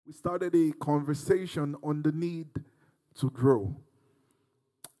we started a conversation on the need to grow.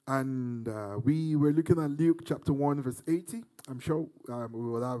 And we were looking at Luke chapter 1, verse 80. I'm sure we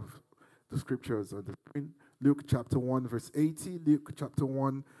will have the scriptures on the screen. Luke chapter 1, verse 80. Luke chapter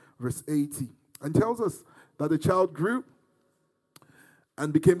 1, verse 80. And tells us that the child grew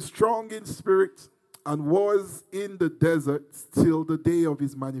and became strong in spirit and was in the desert till the day of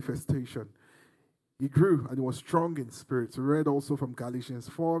his manifestation. He grew and he was strong in spirit. We read also from Galatians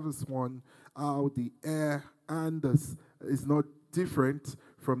 4, verse 1, how the heir and is not different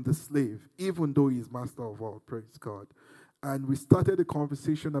from the slave, even though he is master of all. Praise God. And we started a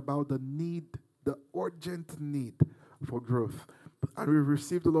conversation about the need, the urgent need for growth. And we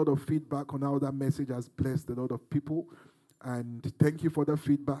received a lot of feedback on how that message has blessed a lot of people. And thank you for the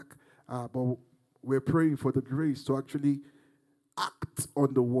feedback. But we're praying for the grace to actually act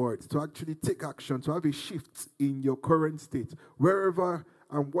on the word, to actually take action, to have a shift in your current state. Wherever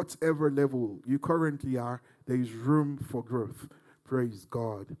and whatever level you currently are, there is room for growth. Praise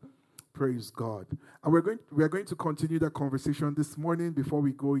God. Praise God. And we're going to continue that conversation this morning before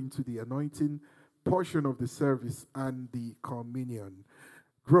we go into the anointing portion of the service and the communion.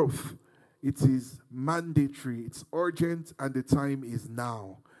 Growth. It is mandatory, it's urgent, and the time is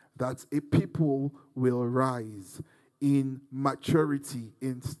now that a people will rise in maturity,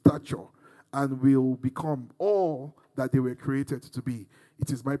 in stature, and will become all that they were created to be.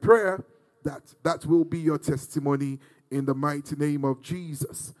 It is my prayer that that will be your testimony in the mighty name of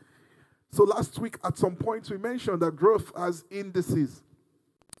Jesus. So last week, at some point, we mentioned that growth has indices.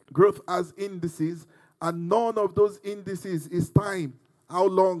 Growth has indices, and none of those indices is time. How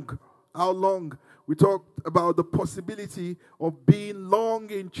long? How long? We talked about the possibility of being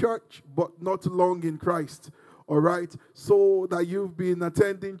long in church, but not long in Christ. All right? So that you've been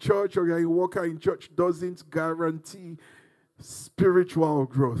attending church or you're a worker in church doesn't guarantee spiritual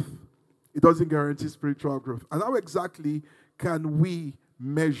growth. It doesn't guarantee spiritual growth. And how exactly can we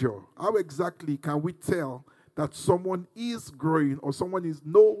measure? How exactly can we tell that someone is growing or someone is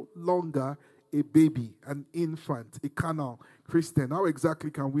no longer a baby, an infant, a carnal Christian? How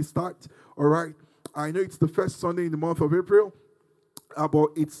exactly can we start? All right. I know it's the first Sunday in the month of April, but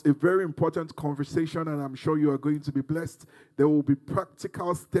it's a very important conversation, and I'm sure you are going to be blessed. There will be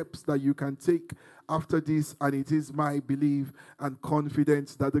practical steps that you can take after this, and it is my belief and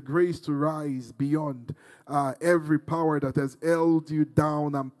confidence that the grace to rise beyond every power that has held you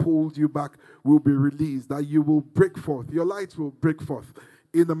down and pulled you back will be released, that you will break forth. Your light will break forth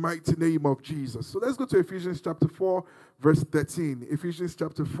in the mighty name of Jesus. So let's go to Ephesians chapter 4, verse 13. Ephesians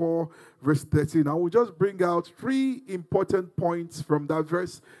chapter 4, verse 13. I will just bring out 3 important points from that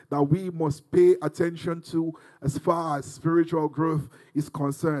verse that we must pay attention to as far as spiritual growth is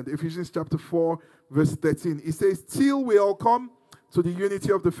concerned. Ephesians chapter 4, verse 13. It says, till we all come to the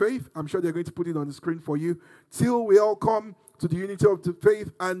unity of the faith. I'm sure they're going to put it on the screen for you. Till we all come to the unity of the faith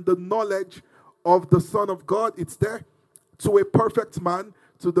and the knowledge of the Son of God. It's there. To a perfect man,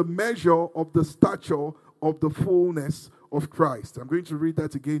 to the measure of the stature of the fullness of Christ. I'm going to read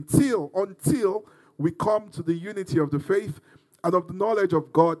that again. Until we come to the unity of the faith and of the knowledge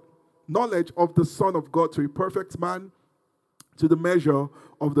of God, knowledge of the Son of God, to a perfect man, to the measure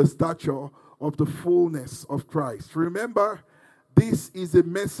of the stature of the fullness of Christ. Remember, this is a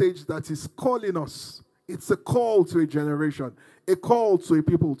message that is calling us. It's a call to a generation, a call to a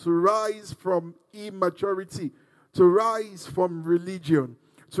people to rise from immaturity, to rise from religion,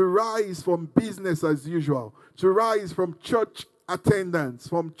 to rise from business as usual, to rise from church attendance,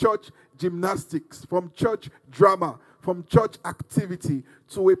 from church gymnastics, from church drama, from church activity,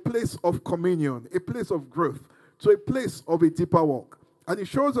 to a place of communion, a place of growth, to a place of a deeper walk. And it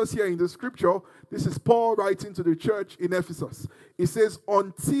shows us here in the scripture, this is Paul writing to the church in Ephesus. He says,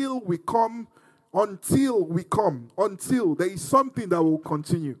 until there is something that will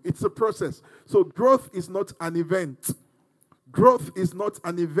continue. It's a process. So growth is not an event. Growth is not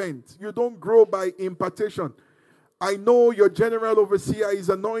an event. You don't grow by impartation. I know your general overseer is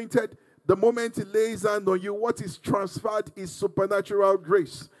anointed. The moment he lays hand on you, what is transferred is supernatural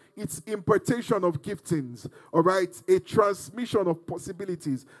grace. It's impartation of giftings, all right? A transmission of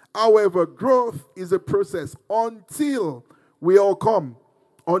possibilities. However, growth is a process until we all come.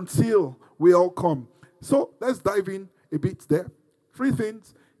 Until we all come. So let's dive in a bit there. 3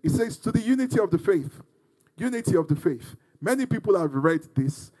 things. It says to the unity of the faith. Unity of the faith. Many people have read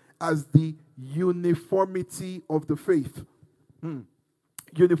this as the uniformity of the faith.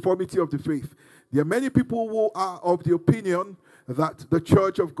 Uniformity of the faith. There are many people who are of the opinion that the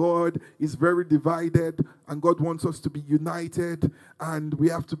church of God is very divided and God wants us to be united and we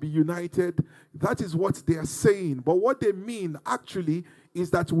have to be united. That is what they are saying. But what they mean actually is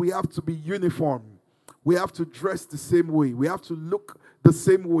that we have to be uniform. We have to dress the same way. We have to look the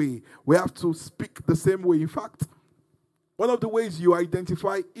same way. We have to speak the same way. In fact, one of the ways you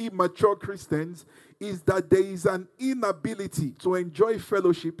identify immature Christians is that there is an inability to enjoy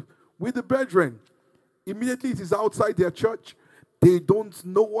fellowship with the brethren. Immediately it is outside their church. They don't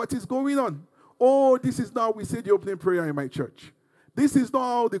know what is going on. Oh, this is now we say the opening prayer in my church. This is not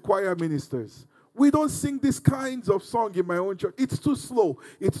how the choir ministers. We don't sing these kinds of song in my own church. It's too slow.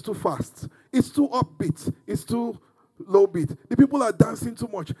 It's too fast. It's too upbeat. It's too low beat. The people are dancing too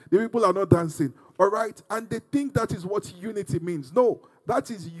much. The people are not dancing. All right? And they think that is what unity means. No, that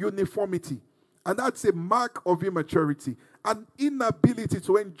is uniformity. And that's a mark of immaturity. An inability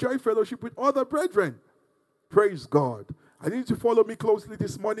to enjoy fellowship with other brethren. Praise God. I need you to follow me closely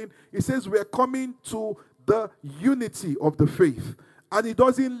this morning. It says we are coming to the unity of the faith. And it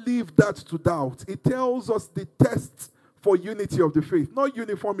doesn't leave that to doubt. It tells us the test for unity of the faith, not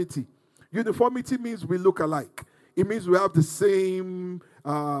uniformity. Uniformity means we look alike. It means we have the same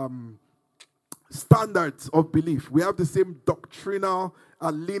standards of belief. We have the same doctrinal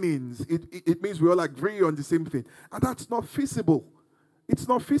leanings. It means we all agree on the same thing. And that's not feasible. It's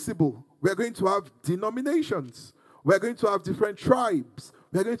not feasible. We're going to have denominations. We're going to have different tribes.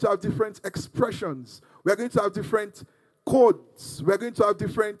 We're going to have different expressions. We're going to have different codes. We're going to have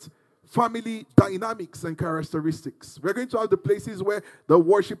different family dynamics and characteristics. We're going to have the places where the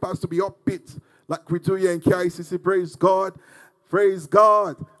worship has to be upbeat, like we do here in KICC. Praise God. Praise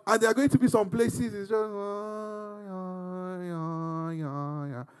God. And there are going to be some places it's just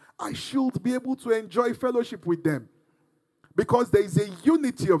I should be able to enjoy fellowship with them. Because there is a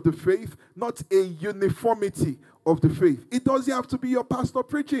unity of the faith, not a uniformity of the faith. It doesn't have to be your pastor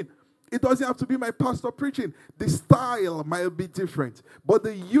preaching. It doesn't have to be my pastor preaching. The style might be different. But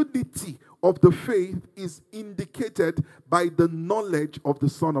the unity of the faith is indicated by the knowledge of the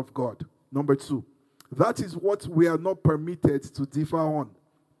Son of God. Number 2. That is what we are not permitted to differ on.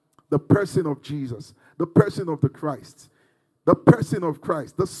 The person of Jesus. The person of the Christ. The person of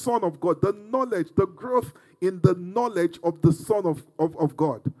Christ. The Son of God. The knowledge, the growth in the knowledge of the Son of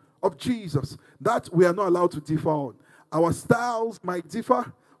God. Of Jesus. That we are not allowed to differ on. Our styles might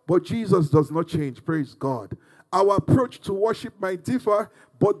differ, but Jesus does not change. Praise God. Our approach to worship might differ,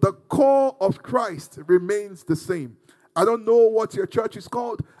 but the core of Christ remains the same. I don't know what your church is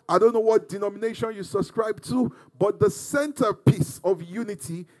called. I don't know what denomination you subscribe to, but the centerpiece of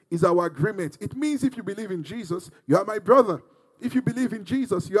unity is our agreement. It means if you believe in Jesus, you are my brother. If you believe in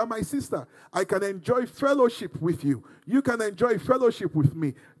Jesus, you are my sister. I can enjoy fellowship with you. You can enjoy fellowship with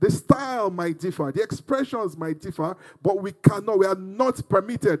me. The style might differ. The expressions might differ, but we are not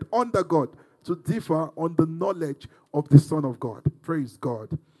permitted under God to differ on the knowledge of the Son of God. Praise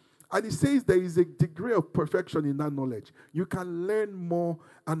God. And it says there is a degree of perfection in that knowledge. You can learn more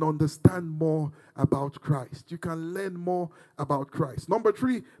and understand more about Christ. You can learn more about Christ. Number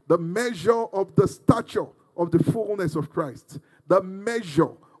 3, the measure of the stature of the fullness of Christ. The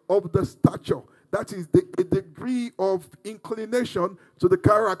measure of the stature. That is a degree of inclination to the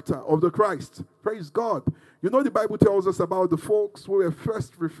character of the Christ. Praise God. You know the Bible tells us about the folks who were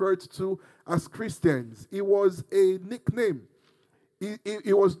first referred to as Christians. It was a nickname.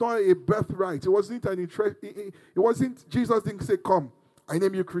 It was not a birthright. It wasn't an interest. It wasn't, Jesus didn't say, come, I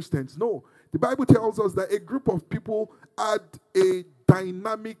name you Christians. No. The Bible tells us that a group of people had a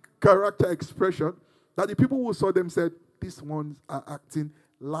dynamic character expression that the people who saw them said, these ones are acting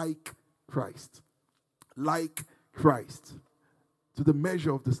like Christ. Like Christ. To the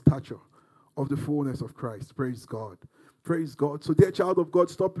measure of the stature of the fullness of Christ. Praise God. Praise God. So dear child of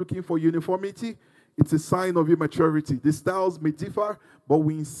God, stop looking for uniformity. It's a sign of immaturity. The styles may differ, but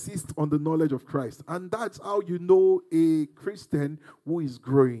we insist on the knowledge of Christ. And that's how you know a Christian who is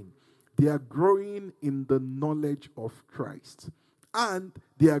growing. They are growing in the knowledge of Christ. And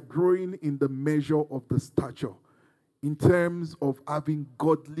they are growing in the measure of the stature. In terms of having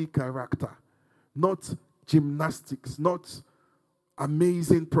godly character. Not gymnastics. Not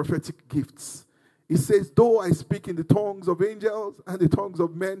amazing prophetic gifts. It says, though I speak in the tongues of angels and the tongues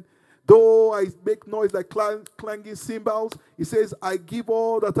of men, though I make noise like clanging cymbals, it says, I give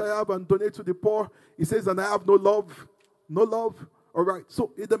all that I have and donate to the poor. It says, and I have no love. No love. All right.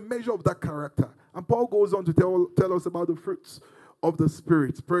 So in the measure of that character. And Paul goes on to tell us about the fruits of the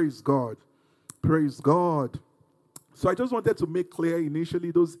Spirit. Praise God. Praise God. So I just wanted to make clear initially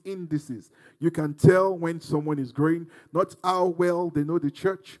those indices. You can tell when someone is growing, not how well they know the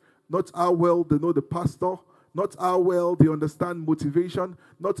church, not how well they know the pastor, not how well they understand motivation,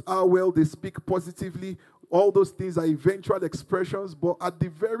 not how well they speak positively. All those things are eventual expressions, but at the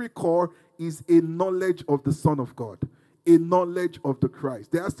very core is a knowledge of the Son of God, a knowledge of the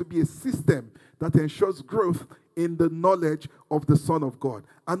Christ. There has to be a system that ensures growth in the knowledge of the Son of God.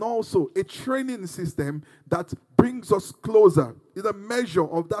 And also a training system that brings us closer in a measure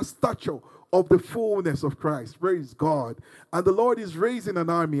of that stature of the fullness of Christ. Praise God. And the Lord is raising an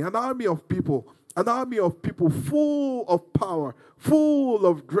army of people full of power, full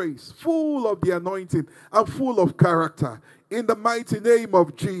of grace, full of the anointing, and full of character. In the mighty name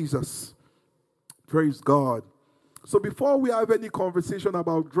of Jesus. Praise God. So before we have any conversation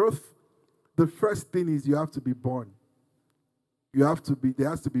about growth, the first thing is you have to be born. There has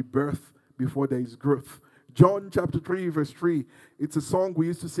to be birth before there is growth. John chapter 3, verse 3. It's a song we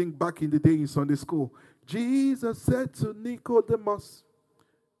used to sing back in the day in Sunday school. Jesus said to Nicodemus,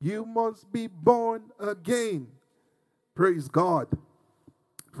 you must be born again. Praise God.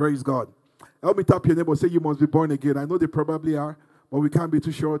 Praise God. Help me tap your neighbor. Say you must be born again. I know they probably are, but we can't be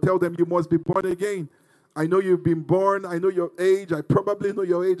too sure. Tell them you must be born again. I know you've been born. I know your age. I probably know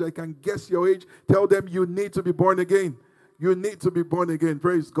your age. I can guess your age. Tell them you need to be born again. You need to be born again.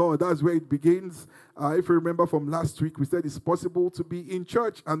 Praise God. That's where it begins. If you remember from last week, we said it's possible to be in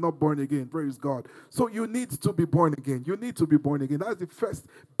church and not born again. Praise God. So you need to be born again. You need to be born again. That's the first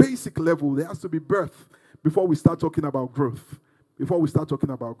basic level. There has to be birth before we start talking about growth.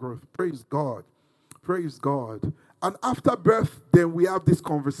 Praise God. Praise God. And after birth, then we have this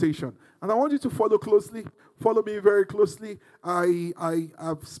conversation. And I want you to follow closely. Follow me very closely. I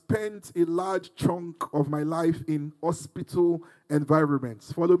have spent a large chunk of my life in hospital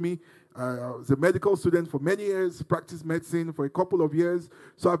environments. Follow me. I was a medical student for many years, practiced medicine for a couple of years.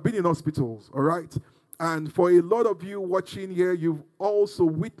 So I've been in hospitals, all right? And for a lot of you watching here, you've also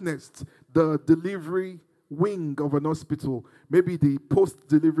witnessed the delivery wing of an hospital, maybe the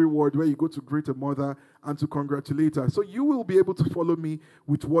post-delivery ward where you go to greet a mother and to congratulate her. So you will be able to follow me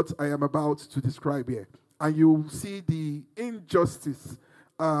with what I am about to describe here. And you'll see the injustice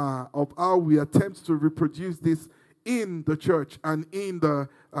of how we attempt to reproduce this in the church and in the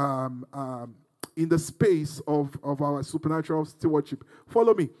space of our supernatural stewardship.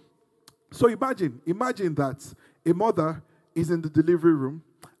 Follow me. So imagine that a mother is in the delivery room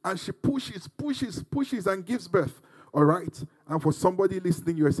and she pushes and gives birth. All right? And for somebody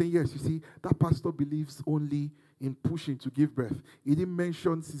listening, you are saying, yes, you see, that pastor believes only in pushing to give birth. He didn't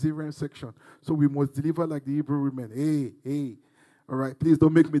mention cesarean section. So we must deliver like the Hebrew women. Hey. All right? Please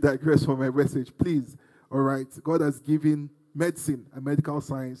don't make me digress from my message. Please. All right? God has given medicine and medical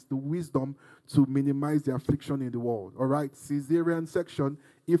science the wisdom to minimize the affliction in the world. All right? Cesarean section,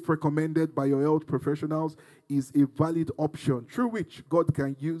 if recommended by your health professionals, is a valid option through which God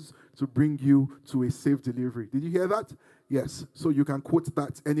can use to bring you to a safe delivery. Did you hear that? Yes. So you can quote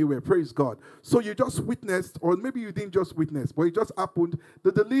that anywhere. Praise God. So you just witnessed, or maybe you didn't just witness, but it just happened,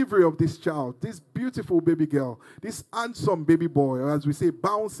 the delivery of this child, this beautiful baby girl, this handsome baby boy, or as we say,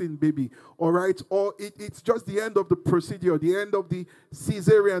 bouncing baby. All right? Or it's just the end of the procedure, the end of the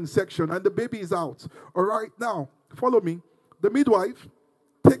cesarean section, and the baby is out. All right? Now, follow me. The midwife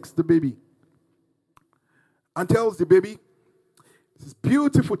takes the baby and tells the baby, this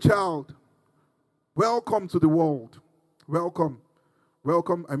beautiful child, welcome to the world. Welcome.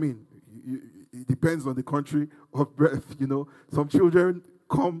 I mean, it depends on the country of birth, you know. Some children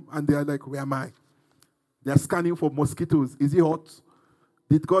come and they are like, where am I? They are scanning for mosquitoes. Is it hot?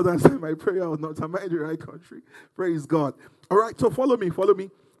 Did God answer my prayer or not? Am I in the right country? Praise God. All right, so follow me.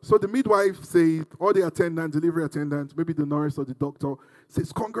 So the midwife says, or the attendant, delivery attendant, maybe the nurse or the doctor,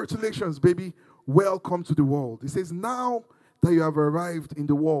 says, congratulations, baby. Welcome to the world. He says, now that you have arrived in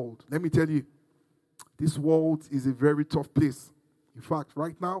the world, let me tell you, this world is a very tough place. In fact,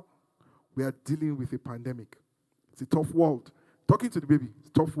 right now, we are dealing with a pandemic. It's a tough world. Talking to the baby, it's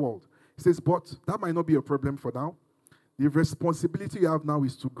a tough world. He says, but that might not be a problem for now. The responsibility you have now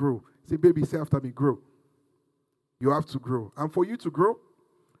is to grow. Say, baby, say after me, grow. You have to grow. And for you to grow,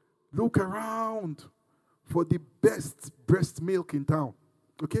 look around for the best breast milk in town.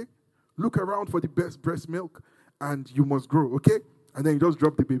 Okay? Look around for the best breast milk and you must grow. Okay? And then you just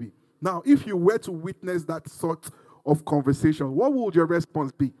drop the baby. Now, if you were to witness that sort of conversation, what would your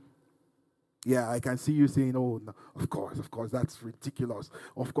response be? Yeah, I can see you saying, oh, no, of course, that's ridiculous.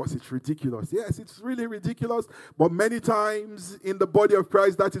 Of course, it's ridiculous. Yes, it's really ridiculous. But many times in the body of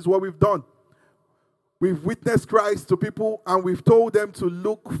Christ, that is what we've done. We've witnessed Christ to people and we've told them to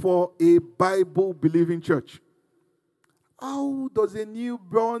look for a Bible-believing church. How does a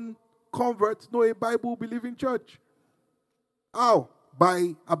newborn convert know a Bible-believing church? How?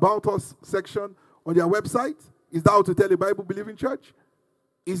 By About Us section on their website? Is that how to tell a Bible-believing church?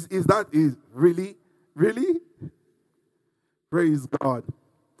 Is really? Praise God.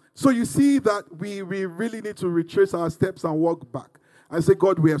 So you see that we really need to retrace our steps and walk back and say,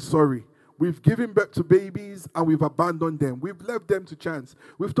 God, we are sorry. We've given birth to babies and we've abandoned them. We've left them to chance.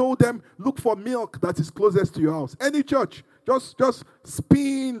 We've told them, look for milk that is closest to your house. Any church, just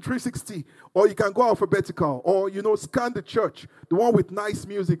spin 360. Or you can go alphabetical. Or, scan the church. The one with nice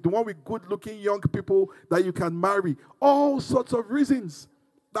music. The one with good-looking young people that you can marry. All sorts of reasons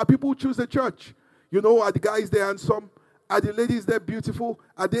that people choose the church. Are the guys there handsome? Are the ladies there beautiful?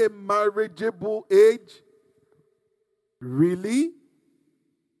 Are they marriageable age? Really?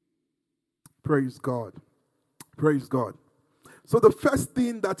 Praise God. Praise God. So the first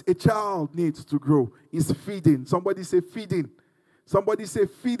thing that a child needs to grow is feeding. Somebody say feeding. Somebody say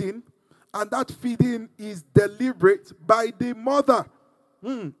feeding. And that feeding is deliberate by the mother.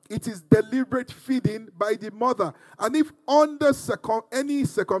 It is deliberate feeding by the mother. And if under any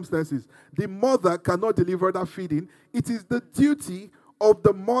circumstances, the mother cannot deliver that feeding, it is the duty of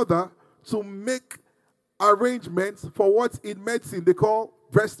the mother to make arrangements for what in medicine they call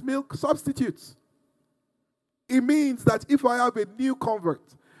breast milk substitutes. It means that if I have a new convert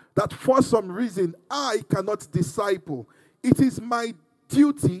that for some reason I cannot disciple, it is my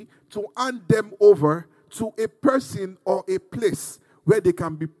duty to hand them over to a person or a place where they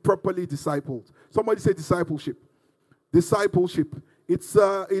can be properly discipled. Somebody say discipleship. Discipleship. It's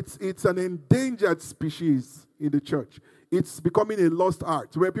an endangered species in the church. It's becoming a lost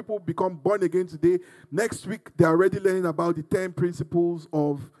art where people become born again today. Next week, they're already learning about the 10 principles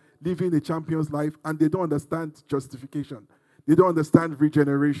of living a champion's life, and they don't understand justification. They don't understand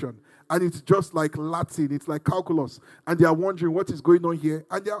regeneration. And it's just like Latin. It's like calculus. And they are wondering what is going on here.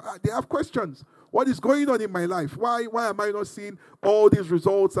 And they have questions. What is going on in my life? Why am I not seeing all these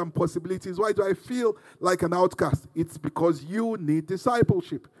results and possibilities? Why do I feel like an outcast? It's because you need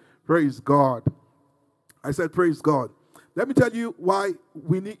discipleship. Praise God. I said praise God. Let me tell you why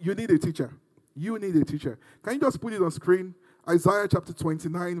you need a teacher. You need a teacher. Can you just put it on screen? Isaiah chapter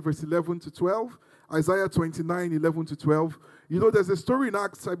 29, verse 11 to 12. Isaiah 29, 11 to 12. There's a story in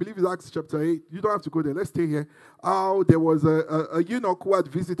Acts, I believe it's Acts chapter 8. You don't have to go there. Let's stay here. How there was a eunuch who had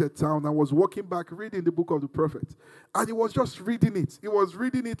visited town and was walking back reading the book of the prophet. And he was just reading it. He was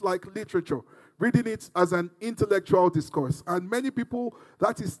reading it like literature, reading it as an intellectual discourse. And many people,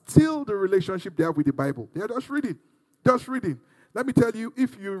 that is still the relationship they have with the Bible. They are just reading. Just reading. Let me tell you,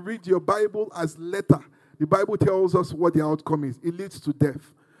 if you read your Bible as letter, the Bible tells us what the outcome is. It leads to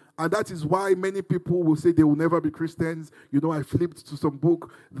death. And that is why many people will say they will never be Christians. I flipped to some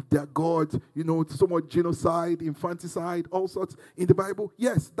book, their God, so much genocide, infanticide, all sorts in the Bible.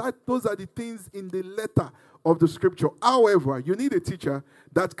 Yes, those are the things in the letter of the scripture. However, you need a teacher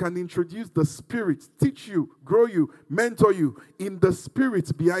that can introduce the spirit, teach you, grow you, mentor you in the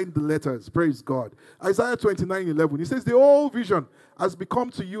spirit behind the letters. Praise God. Isaiah 29:11. He says, the old vision has become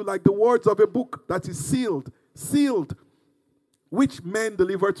to you like the words of a book that is sealed, which men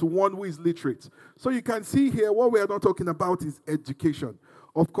deliver to one who is literate. So you can see here, what we are not talking about is education.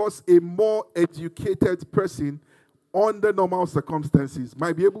 Of course, a more educated person under normal circumstances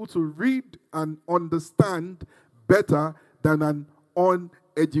might be able to read and understand better than an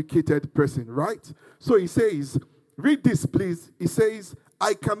uneducated person, right? So he says, read this please. He says,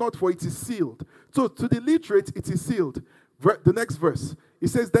 I cannot, for it is sealed. So to the literate, it is sealed. The next verse, he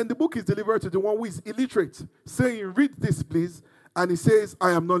says, then the book is delivered to the one who is illiterate, saying, read this please. And he says,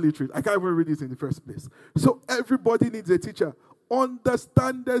 I am not literate. I can't even read this in the first place. So everybody needs a teacher.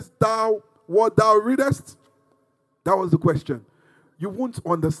 Understandest thou what thou readest? That was the question. You won't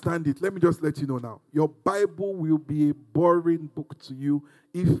understand it. Let me just let you know now. Your Bible will be a boring book to you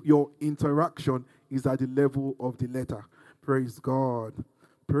if your interaction is at the level of the letter. Praise God.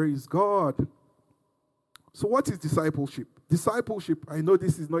 Praise God. So what is discipleship? Discipleship, I know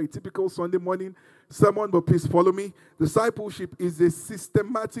this is not a typical Sunday morning sermon, but please follow me. Discipleship is a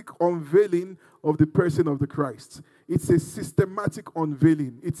systematic unveiling of the person of the Christ. It's a systematic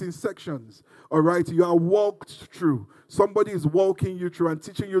unveiling. It's in sections, all right? You are walked through. Somebody is walking you through and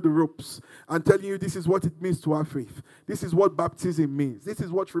teaching you the ropes and telling you this is what it means to have faith. This is what baptism means. This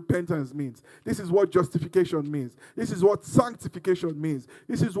is what repentance means. This is what justification means. This is what sanctification means.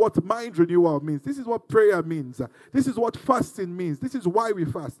 This is what mind renewal means. This is what prayer means. This is what fasting means. This is why we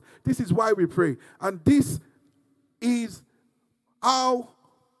fast. This is why we pray. And this is how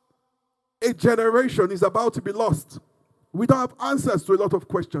a generation is about to be lost. We don't have answers to a lot of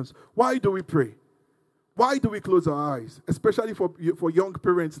questions. Why do we pray? Why do we close our eyes? Especially for young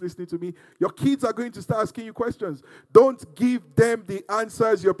parents listening to me. Your kids are going to start asking you questions. Don't give them the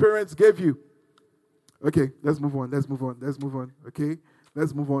answers your parents gave you. Okay, let's move on. Okay,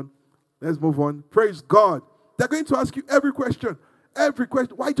 let's move on. Praise God. They're going to ask you every question. Every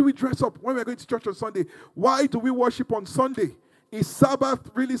question. Why do we dress up when we're going to church on Sunday? Why do we worship on Sunday? Is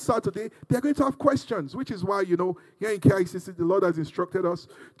Sabbath really Saturday? They're going to have questions, which is why, here in KICC, the Lord has instructed us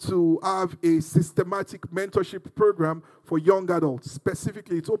to have a systematic mentorship program for young adults.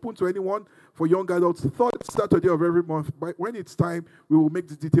 Specifically, it's open to anyone for young adults. The third Saturday of every month. But when it's time, we will make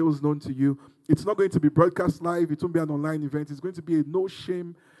the details known to you. It's not going to be broadcast live. It won't be an online event. It's going to be a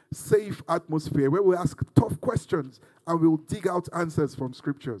no-shame, safe atmosphere where we ask tough questions and we'll dig out answers from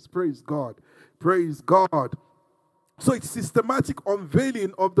scriptures. Praise God. Praise God. So it's systematic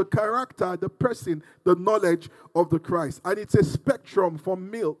unveiling of the character, the person, the knowledge of the Christ. And it's a spectrum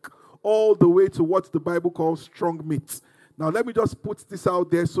from milk all the way to what the Bible calls strong meat. Now let me just put this out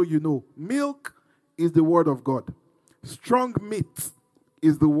there so you know. Milk is the word of God. Strong meat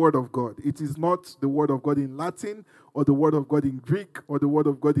is the word of God. It is not the word of God in Latin or the word of God in Greek or the word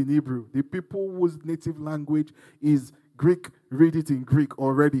of God in Hebrew. The people whose native language is Greek, read it in Greek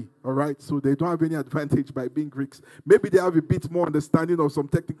already, all right? So they don't have any advantage by being Greeks. Maybe they have a bit more understanding of some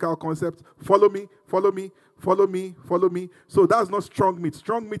technical concepts. Follow me, follow me, follow me, follow me. So that's not strong meat.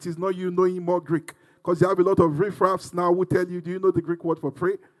 Strong meat is not you knowing more Greek, because you have a lot of riffraffs now who tell you, do you know the Greek word for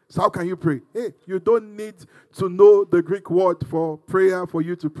pray? So how can you pray? Hey, you don't need to know the Greek word for prayer for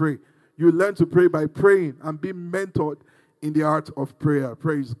you to pray. You learn to pray by praying and be mentored in the art of prayer.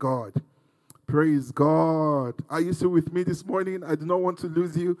 Praise God. Praise God. Are you still with me this morning? I do not want to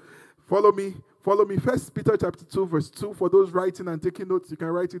lose you. Follow me. Follow me. 1 Peter chapter 2, verse 2. For those writing and taking notes, you can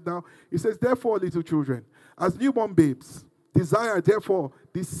write it down. It says, therefore, little children, as newborn babes, desire therefore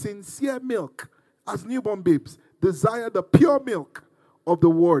the sincere milk. As newborn babes, desire the pure milk of the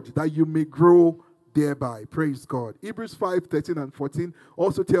word, that you may grow thereby. Praise God. Hebrews 5, 13 and 14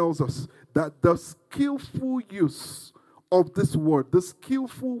 also tells us that the skillful use of this word, the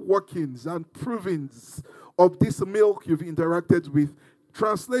skillful workings and provings of this milk you've interacted with,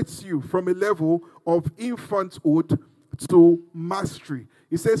 translates you from a level of infanthood to mastery.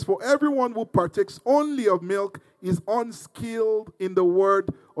 It says, for everyone who partakes only of milk is unskilled in the word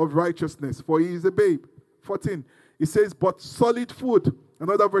of righteousness, for he is a babe. 14. It says, but solid food,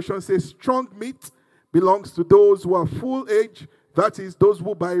 another version says, strong meat, belongs to those who are full age, that is, those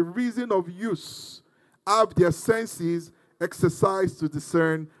who by reason of use have their senses exercised to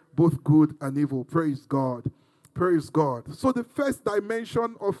discern both good and evil. Praise God. Praise God. So the first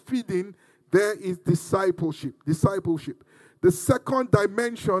dimension of feeding there is discipleship. Discipleship. The second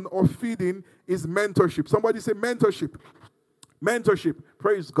dimension of feeding is mentorship. Somebody say mentorship. Mentorship.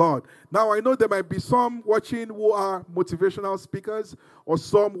 Praise God. Now, I know there might be some watching who are motivational speakers, or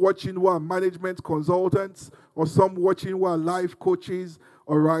some watching who are management consultants, or some watching who are life coaches,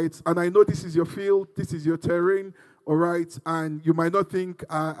 all right? And I know this is your field, this is your terrain, all right? And you might not think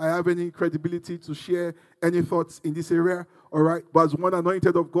I have any credibility to share any thoughts in this area, all right? But as one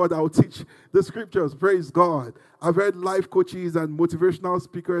anointed of God, I'll teach the scriptures. Praise God. I've heard life coaches and motivational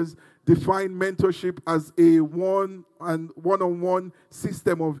speakers define mentorship as a one-on-one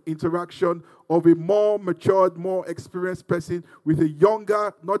system of interaction of a more matured, more experienced person with a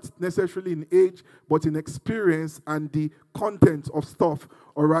younger, not necessarily in age, but in experience and the content of stuff,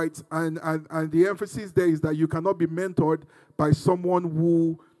 all right? And the emphasis there is that you cannot be mentored by someone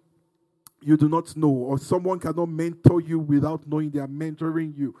who you do not know, or someone cannot mentor you without knowing they are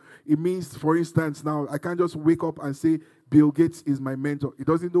mentoring you. It means, for instance, now, I can't just wake up and say, Bill Gates is my mentor. He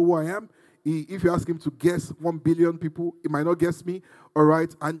doesn't know who I am. If you ask him to guess 1 billion people, he might not guess me, all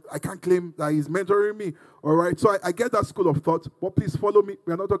right? And I can't claim that he's mentoring me, all right? So I get that school of thought, but please follow me.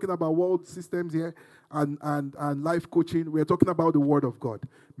 We're not talking about world systems here and life coaching. We're talking about the Word of God.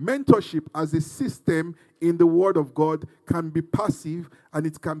 Mentorship as a system in the Word of God can be passive and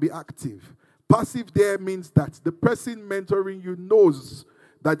it can be active. Passive there means that the person mentoring you knows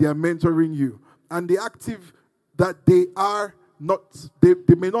that they are mentoring you. And the active, that they are not,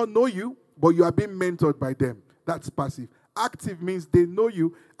 they may not know you, but you are being mentored by them. That's passive. Active means they know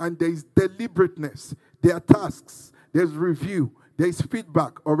you and there is deliberateness. There are tasks. There's review. There is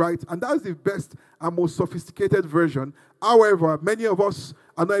feedback, all right? And that's the best and most sophisticated version. However, many of us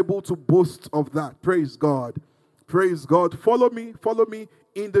are not able to boast of that. Praise God. Praise God. Follow me. Follow me.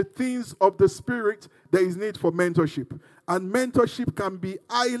 In the things of the Spirit, there is need for mentorship. And mentorship can be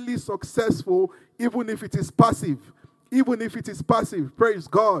highly successful even if it is passive. Even if it is passive. Praise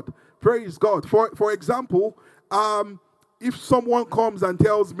God. Praise God. For example, if someone comes and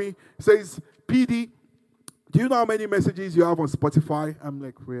tells me, says, PD, do you know how many messages you have on Spotify? I'm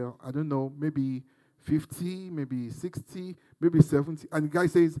like, well, I don't know, maybe 50, maybe 60, maybe 70. And the guy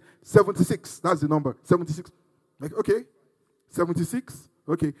says, 76. That's the number, 76. Like, okay, 76.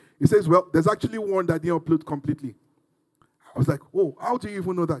 Okay. He says, well, there's actually one that didn't upload completely. I was like, oh, how do you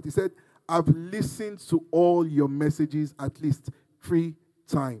even know that? He said, I've listened to all your messages at least 3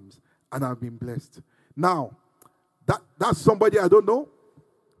 times, and I've been blessed. Now, that's somebody I don't know.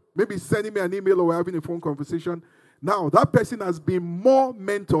 Maybe sending me an email or we're having a phone conversation. Now, that person has been more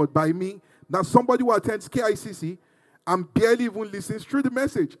mentored by me than somebody who attends KICC and barely even listens through the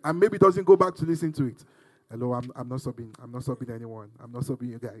message and maybe doesn't go back to listen to it. Hello, I'm not subbing anyone. I'm not subbing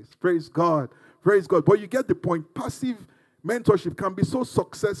you guys. Praise God. Praise God. But you get the point. Passive mentorship can be so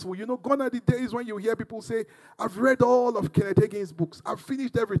successful. You know, gone are the days when you hear people say, I've read all of Kenneth Hagin's books. I've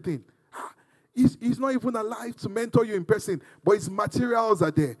finished everything. He's not even alive to mentor you in person, but his materials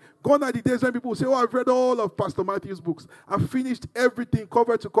are there. Gone are the days when people say, oh, I've read all of Pastor Matthew's books. I've finished everything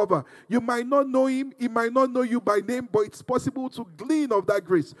cover to cover. You might not know him. He might not know you by name, but it's possible to glean of that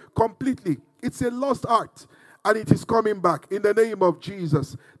grace completely. It's a lost art, and it is coming back in the name of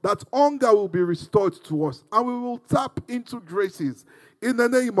Jesus. That hunger will be restored to us, and we will tap into graces in the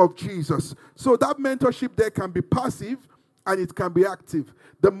name of Jesus. So that mentorship there can be passive, and it can be active.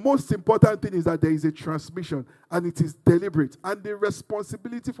 The most important thing is that there is a transmission and it is deliberate. And the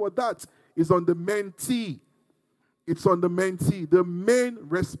responsibility for that is on the mentee. It's on the mentee. The main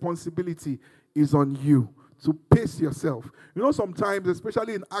responsibility is on you to pace yourself. You know, sometimes,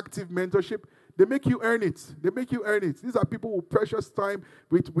 especially in active mentorship, they make you earn it. They make you earn it. These are people with precious time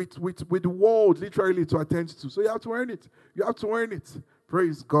with the world literally to attend to. So you have to earn it. You have to earn it.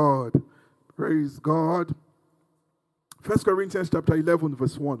 Praise God. Praise God. 1 Corinthians chapter 11,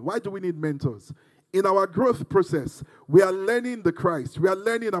 verse 1. Why do we need mentors? In our growth process, we are learning the Christ. We are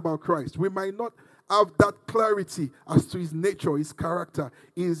learning about Christ. We might not have that clarity as to his nature, his character,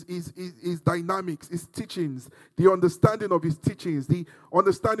 his dynamics, his teachings, the understanding of his teachings, the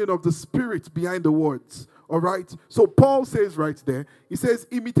understanding of the spirit behind the words. All right? So Paul says right there, he says,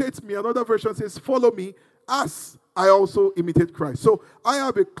 imitate me. Another version says, follow me as I also imitate Christ. So I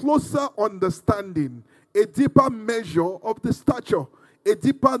have a closer understanding, a deeper measure of the stature, a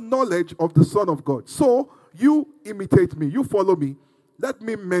deeper knowledge of the Son of God. So you imitate me, you follow me. Let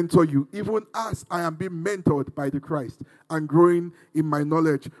me mentor you, even as I am being mentored by the Christ and growing in my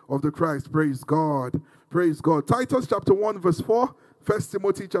knowledge of the Christ. Praise God. Praise God. Titus chapter 1 verse 4. 1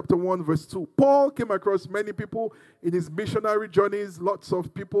 Timothy chapter 1 verse 2. Paul came across many people in his missionary journeys, lots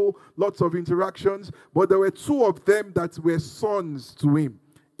of people, lots of interactions, but there were 2 of them that were sons to him.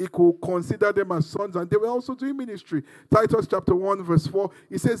 He could consider them as sons, and they were also doing ministry. Titus chapter 1 verse 4,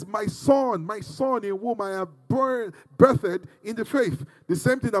 he says, my son in whom I have birthed in the faith. The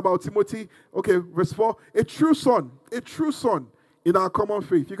same thing about Timothy. Okay, verse 4, a true son in our common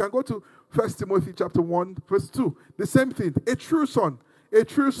faith. You can go to 1 Timothy chapter 1 verse 2. The same thing, a true son.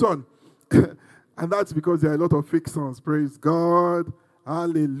 And that's because there are a lot of fake sons. Praise God.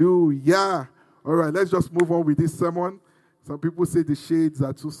 Hallelujah. All right, let's just move on with this sermon. Some people say the shades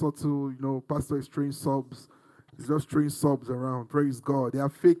are too subtle. You know, pastor is throwing subs. He's just throwing subs around. Praise God. They are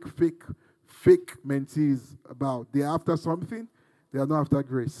fake mentees about. They are after something. They are not after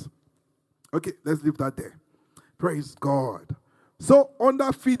grace. Okay, let's leave that there. Praise God. So,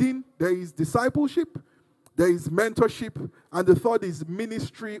 under feeding, there is discipleship, there is mentorship, and the third is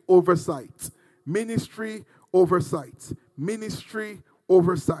ministry oversight. Ministry oversight. Ministry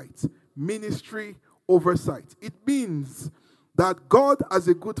oversight. Ministry oversight. It means that God, as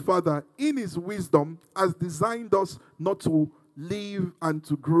a good father, in his wisdom, has designed us not to live and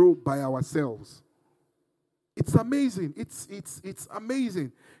to grow by ourselves. It's amazing. It's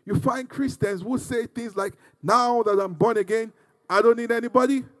amazing. You find Christians who say things like, now that I'm born again, I don't need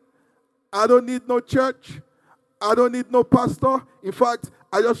anybody. I don't need no church. I don't need no pastor. In fact,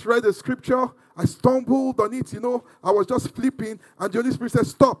 I just read the scripture. I stumbled on it, I was just flipping, and the Holy Spirit said,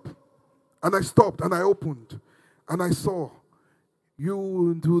 stop. And I stopped, and I opened, and I saw,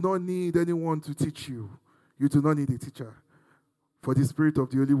 you do not need anyone to teach you. You do not need a teacher. For the Spirit of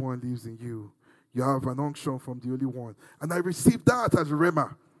the Holy One lives in you. You have an unction from the Holy One. And I received that as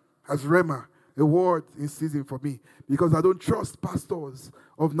Rhema, a word in season for me. Because I don't trust pastors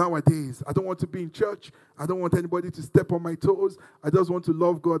of nowadays. I don't want to be in church. I don't want anybody to step on my toes. I just want to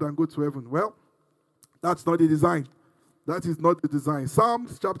love God and go to heaven. Well, that's not the design. That is not the design.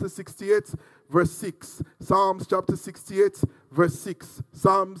 Psalms chapter 68, verse 6. Psalms chapter 68, verse 6.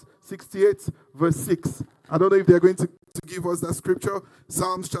 Psalms 68, verse 6. I don't know if they're going to give us that scripture.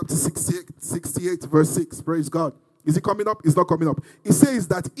 Psalms chapter 68, verse 6. Praise God. Is it coming up? It's not coming up. It says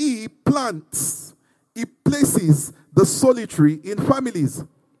that he plants, he places the solitary in families.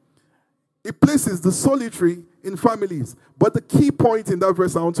 He places the solitary in families. But the key point in that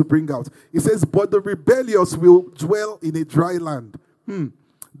verse I want to bring out, it says, but the rebellious will dwell in a dry land. The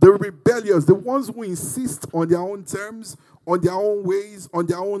rebellious, the ones who insist on their own terms, on their own ways, on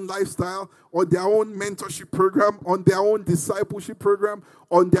their own lifestyle, on their own mentorship program, on their own discipleship program,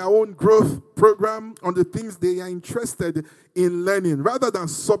 on their own growth program, on the things they are interested in learning, rather than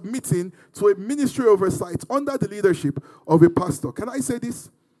submitting to a ministry oversight under the leadership of a pastor. Can I say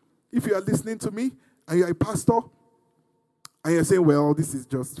this? If you are listening to me and you're a pastor, and you're saying, well, this is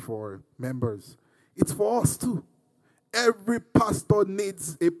just for members, it's for us too. Every pastor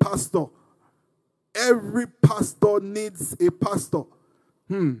needs a pastor. Every pastor needs a pastor.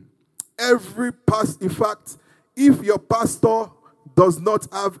 Every pastor, in fact, if your pastor does not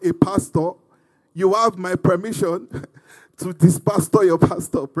have a pastor, you have my permission to dispastor your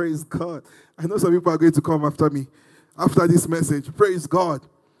pastor. Praise God. I know some people are going to come after me after this message. Praise God.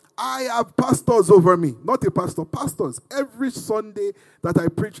 I have pastors over me, not a pastor, pastors. Every Sunday that I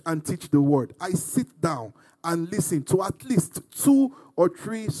preach and teach the word, I sit down and listen to at least 2 or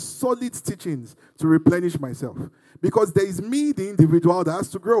 3 solid teachings to replenish myself. Because there is me, the individual, that has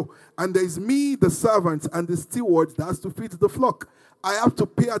to grow. And there is me, the servant, and the steward that has to feed the flock. I have to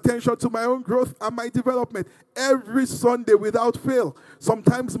pay attention to my own growth and my development every Sunday without fail.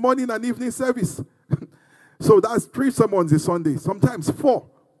 Sometimes morning and evening service. So that's 3 sermons a Sunday, sometimes 4.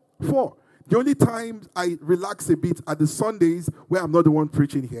 The only time I relax a bit are the Sundays where I'm not the one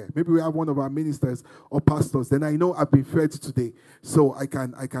preaching here. Maybe we have one of our ministers or pastors. Then I know I've been fed today. So I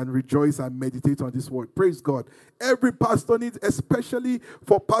can rejoice and meditate on this word. Praise God. Every pastor needs, especially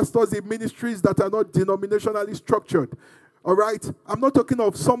for pastors in ministries that are not denominationally structured. All right? I'm not talking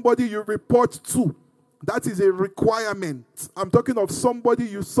of somebody you report to. That is a requirement. I'm talking of somebody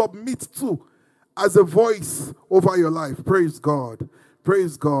you submit to as a voice over your life. Praise God.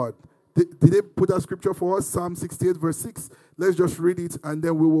 Praise God. Did they put that scripture for us? Psalm 68 verse 6. Let's just read it and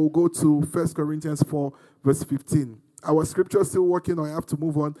then we will go to 1 Corinthians 4 verse 15. Our scripture is still working, or I have to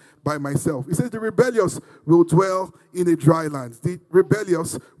move on by myself. It says the rebellious will dwell in a dry land. The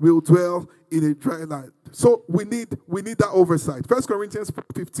rebellious will dwell in a dry land. So we need that oversight. 1 Corinthians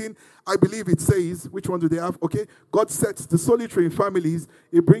 15, I believe it says, which one do they have? Okay. God sets the solitary in families.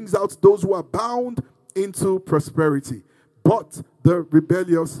 It brings out those who are bound into prosperity. But the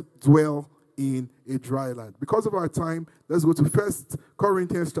rebellious dwell in a dry land. Because of our time, let's go to 1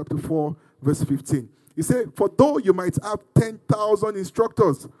 Corinthians chapter 4, verse 15. He said, for though you might have 10,000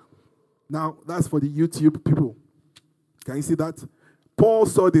 instructors. Now, that's for the YouTube people. Can you see that? Paul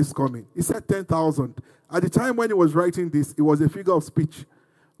saw this coming. He said 10,000. At the time when he was writing this, it was a figure of speech.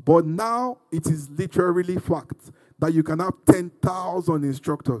 But now it is literally fact that you can have 10,000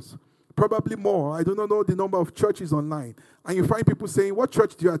 instructors. Probably more. I do not know the number of churches online. And you find people saying, what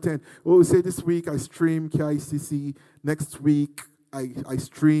church do you attend? Oh, say this week I stream KICC. Next week I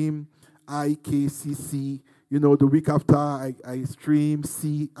stream IKCC. You know, the week after I stream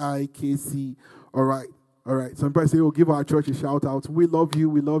CIKC. All right. Some people say, oh, give our church a shout out. We love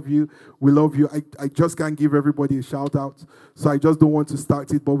you. I just can't give everybody a shout out. So I just don't want to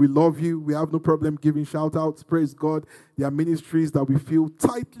start it. But we love you. We have no problem giving shout outs. Praise God. There are ministries that we feel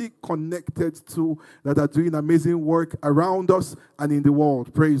tightly connected to that are doing amazing work around us and in the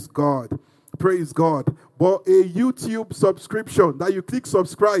world. Praise God. Praise God. But a YouTube subscription that you click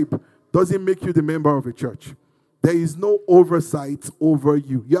subscribe doesn't make you the member of a church. There is no oversight over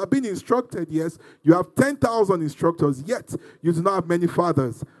you. You have been instructed, yes. You have 10,000 instructors, yet you do not have many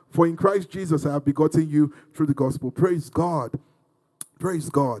fathers. For in Christ Jesus I have begotten you through the gospel. Praise God. Praise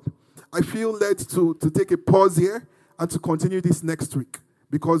God. I feel led to take a pause here and to continue this next week.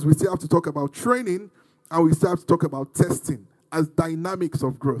 Because we still have to talk about training and we still have to talk about testing as dynamics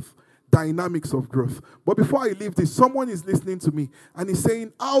of growth. Dynamics of growth. But before I leave this, someone is listening to me and is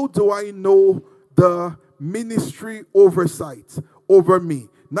saying, how do I know the ministry oversight over me?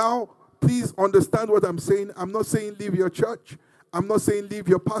 Now, please understand what I'm saying. I'm not saying leave your church. I'm not saying leave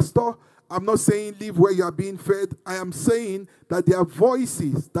your pastor. I'm not saying leave where you are being fed. I am saying that there are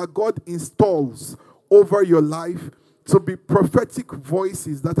voices that God installs over your life to be prophetic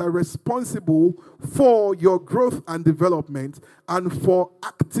voices that are responsible for your growth and development and for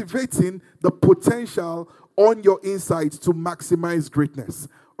activating the potential on your inside to maximize greatness.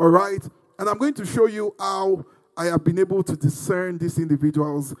 All right? And I'm going to show you how I have been able to discern these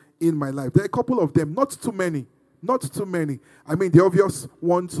individuals in my life. There are a couple of them, not too many. Not too many. I mean, the obvious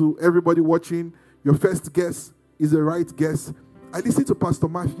one to everybody watching, your first guess is the right guess. I listen to Pastor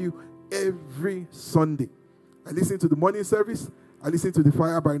Matthew every Sunday. I listen to the morning service. I listen to the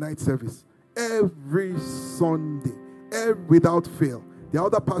fire by night service. Every Sunday. Without fail. The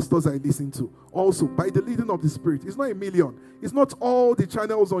other pastors I listen to, also by the leading of the Spirit. It's not a million. It's not all the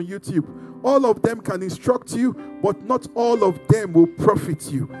channels on YouTube. All of them can instruct you, but not all of them will profit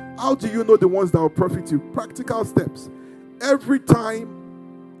you. How do you know the ones that will profit you? Practical steps. every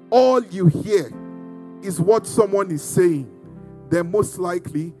time all you hear is what someone is saying, then most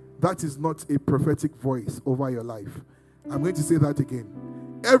likely that is not a prophetic voice over your life. I'm going to say that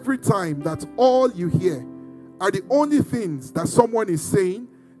again. Every time that all you hear are the only things that someone is saying,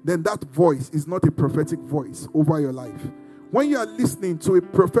 then that voice is not a prophetic voice over your life. When you are listening to a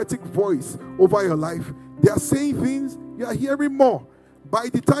prophetic voice over your life, they are saying things, you are hearing more. By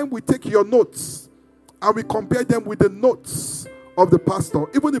the time we take your notes and we compare them with the notes of the pastor,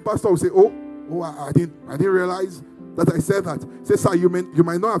 even the pastor will say, I didn't realize that I said that. Say, sir, you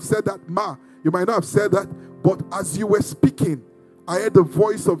might not have said that, ma. You might not have said that, but as you were speaking, I heard the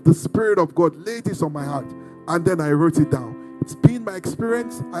voice of the Spirit of God lay this on my heart, and then I wrote it down. It's been my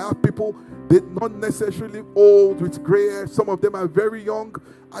experience. I have people, they're not necessarily old with gray hair. Some of them are very young.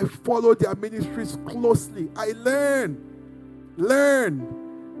 I follow their ministries closely. I learn.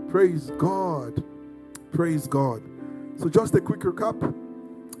 Praise God. Praise God. So just a quick recap.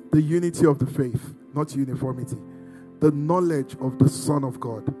 The unity of the faith, not uniformity. The knowledge of the Son of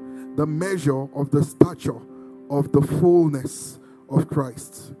God. The measure of the stature of the fullness of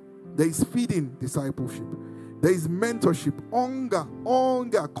Christ. There is feeding discipleship. There is mentorship,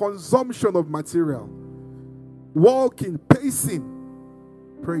 hunger, consumption of material, walking, pacing.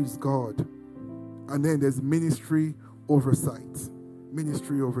 Praise God. And then there's ministry oversight.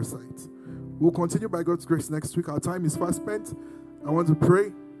 Ministry oversight. We'll continue by God's grace next week. Our time is fast spent. I want to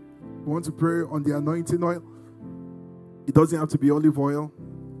pray. We want to pray on the anointing oil. It doesn't have to be olive oil.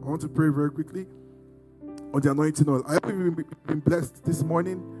 I want to pray very quickly on the anointing oil. I hope you've been blessed this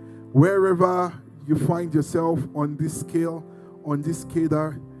morning. Wherever you find yourself on this scale, on this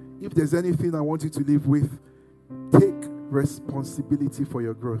cadre, if there's anything I want you to live with, take responsibility for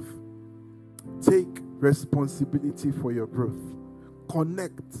your growth. Take responsibility for your growth.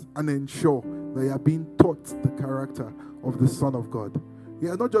 Connect and ensure that you are being taught the character of the Son of God.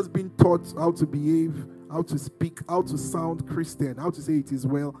 You are not just being taught how to behave, how to speak, how to sound Christian, how to say it is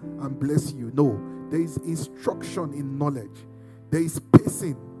well and bless you. No, there is instruction in knowledge. There is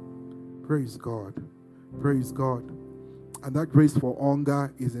pacing. Praise God. Praise God. And that grace for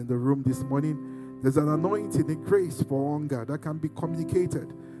hunger is in the room this morning. There's an anointing, a grace for hunger that can be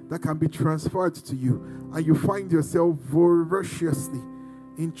communicated, that can be transferred to you. And you find yourself voraciously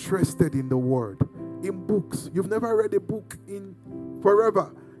interested in the word, in books. You've never read a book in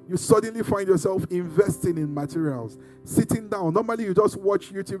forever. You suddenly find yourself investing in materials, sitting down. Normally you just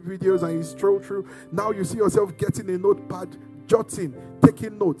watch YouTube videos and you stroll through. Now you see yourself getting a notepad, jotting,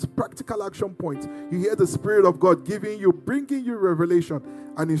 taking notes, practical action points. You hear the Spirit of God bringing you revelation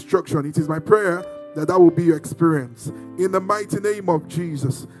and instruction. It is my prayer that will be your experience. In the mighty name of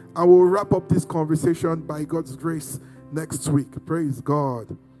Jesus. I will wrap up this conversation by God's grace next week. Praise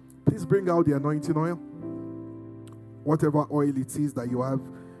God. Please bring out the anointing oil. Whatever oil it is that you have,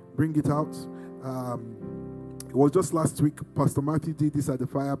 bring it out. It was just last week, Pastor Matthew did this at the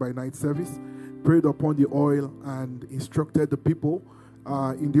Fire by Night service, prayed upon the oil and instructed the people.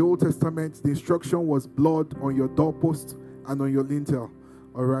 In the Old Testament, the instruction was blood on your doorpost and on your lintel.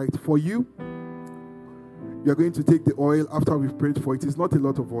 All right, for you, you're going to take the oil after we've prayed for it. It's not a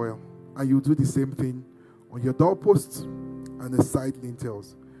lot of oil. And you do the same thing on your doorposts and the side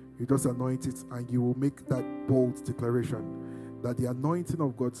lintels. You just anoint it and you will make that bold declaration that the anointing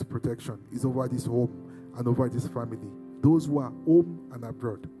of God's protection is over this home and over this family. Those who are home and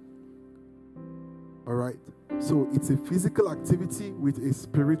abroad. All right. So it's a physical activity with a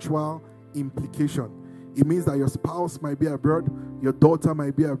spiritual implication. It means that your spouse might be abroad, your daughter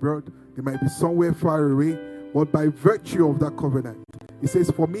might be abroad, they might be somewhere far away, but by virtue of that covenant, it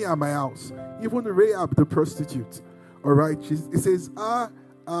says, for me and my house, even Rahab the prostitute, all right, it says, our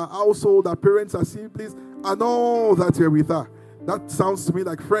household, our parents, our siblings, and all that were with her. That sounds to me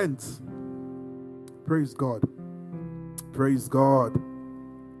like friends. Praise God. Praise God.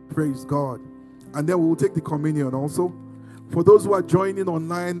 Praise God. And then we will take the communion also. For those who are joining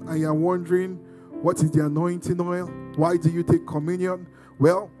online and you are wondering, what is the anointing oil? Why do you take communion?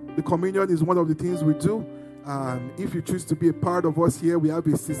 Well, the communion is one of the things we do. If you choose to be a part of us here, we have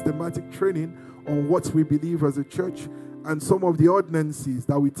a systematic training on what we believe as a church and some of the ordinances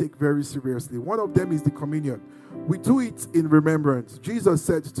that we take very seriously. One of them is the communion. We do it in remembrance. Jesus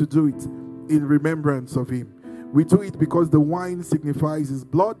said to do it in remembrance of him. We do it because the wine signifies his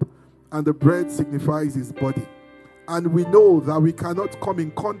blood and the bread signifies his body. And we know that we cannot come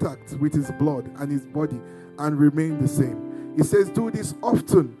in contact with his blood and his body and remain the same. It says do this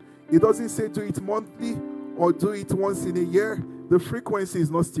often. It doesn't say do it monthly or do it once in a year. The frequency is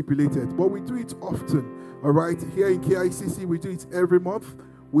not stipulated, but we do it often. All right, here in KICC, we do it every month.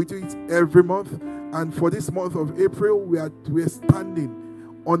 We do it every month. And for this month of April, we are standing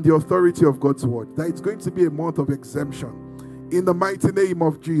on the authority of God's word. That it's going to be a month of exemption. In the mighty name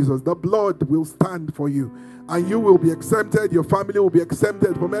of Jesus, the blood will stand for you. And you will be exempted. Your family will be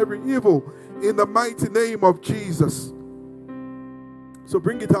exempted from every evil. In the mighty name of Jesus. So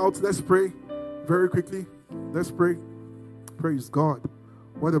bring it out. Let's pray very quickly. Let's pray. Praise God.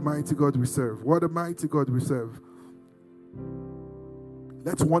 What a mighty God we serve. What a mighty God we serve.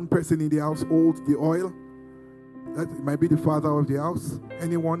 Let one person in the house hold the oil. That might be the father of the house.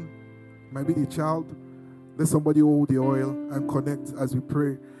 Anyone. Might be the child. Let somebody hold the oil and connect as we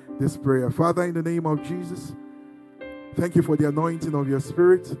pray this prayer. Father, in the name of Jesus, thank you for the anointing of your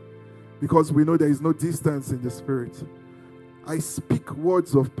spirit, because we know there is no distance in the spirit. I speak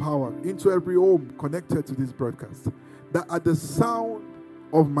words of power into every home connected to this broadcast, that at the sound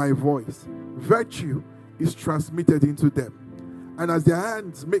of my voice, virtue is transmitted into them. And as their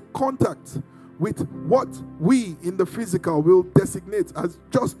hands make contact with what we in the physical will designate as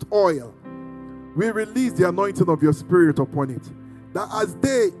just oil, we release the anointing of your spirit upon it. That as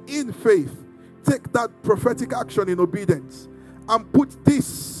they, in faith, take that prophetic action in obedience and put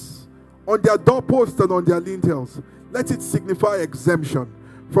this on their doorposts and on their lintels, let it signify exemption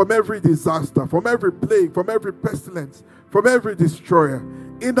from every disaster, from every plague, from every pestilence, from every destroyer.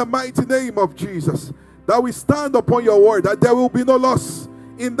 In the mighty name of Jesus, that we stand upon your word, that there will be no loss.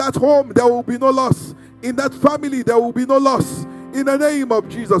 In that home, there will be no loss. In that family, there will be no loss. In the name of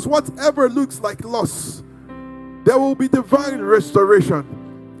Jesus, whatever looks like loss, there will be divine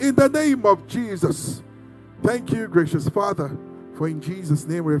restoration. In the name of Jesus. Thank you, gracious Father, for in Jesus'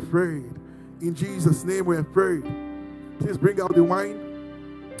 name we have prayed. In Jesus' name we have prayed. Please bring out the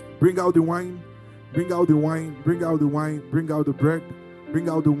wine. Bring out the wine. Bring out the wine. Bring out the wine. Bring out the bread. Bring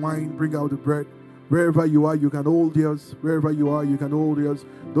out the wine. Bring out the bread. Wherever you are, you can hold yours. Wherever you are, you can hold yours.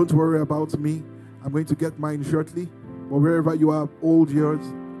 Don't worry about me. I'm going to get mine shortly. But wherever you are, hold yours.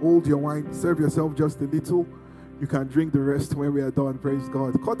 Hold your wine. Serve yourself just a little. You can drink the rest when we are done. Praise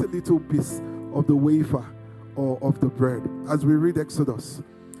God. Cut a little piece of the wafer or of the bread. As we read Exodus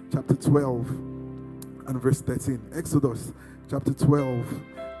chapter 12 and verse 13. Exodus chapter 12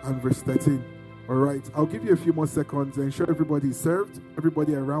 and verse 13. All right. I'll give you a few more seconds and ensure everybody is served.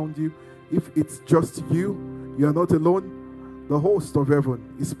 Everybody around you. If it's just you, you are not alone. The host of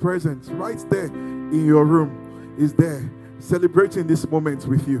heaven is present right there in your room, is there celebrating this moment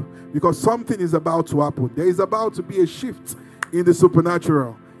with you, because something is about to happen. There is about to be a shift in the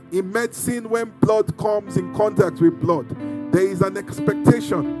supernatural. In medicine, when blood comes in contact with blood, there is an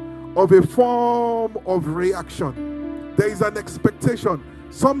expectation of a form of reaction. There is an expectation.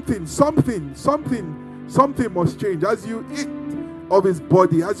 Something must change. As you eat of his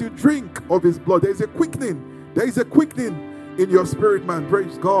body, as you drink of his blood, there is a quickening. There is a quickening in your spirit, man.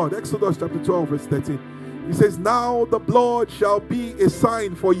 Praise God. Exodus chapter 12 verse 13. He says, now the blood shall be a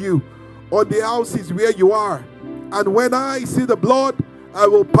sign for you on the houses where you are. And when I see the blood, I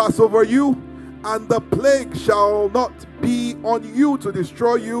will pass over you, and the plague shall not be on you to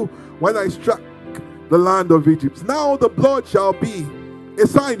destroy you when I strike the land of Egypt. Now the blood shall be a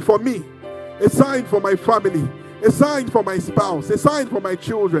sign for me, a sign for my family, a sign for my spouse, a sign for my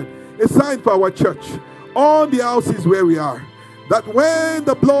children, a sign for our church, on the houses where we are. That when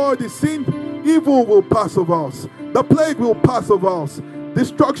the blood is seen, evil will pass over us. The plague will pass over us.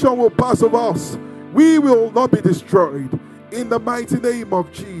 Destruction will pass over us. We will not be destroyed. In the mighty name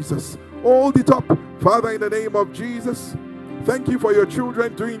of Jesus. Hold it up. Father, in the name of Jesus, thank you for your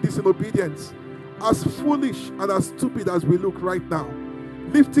children doing this in obedience. As foolish and as stupid as we look right now,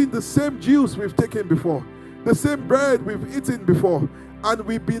 lifting the same juice we've taken before, the same bread we've eaten before, and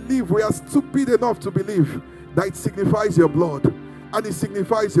we believe, we are stupid enough to believe that it signifies your blood and it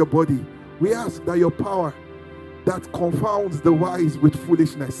signifies your body. We ask that your power that confounds the wise with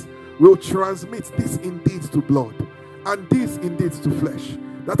foolishness will transmit this indeed to blood and this indeed to flesh.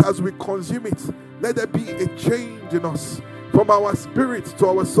 That as we consume it, let there be a change in us, from our spirits to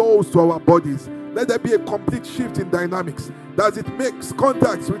our souls to our bodies. Let there be a complete shift in dynamics, that it makes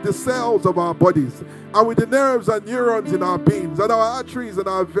contacts with the cells of our bodies and with the nerves and neurons in our beings and our arteries and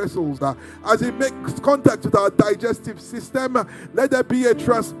our vessels. As it makes contact with our digestive system, let there be a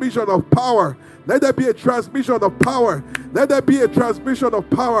transmission of power. Let there be a transmission of power. Let there be a transmission of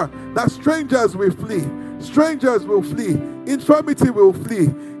power, that strangers will flee. Strangers will flee. Infirmity will flee.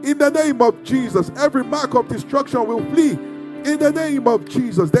 In the name of Jesus, every mark of destruction will flee. In the name of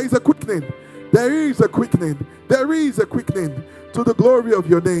Jesus, there is a quickening. There is a quickening. There is a quickening to the glory of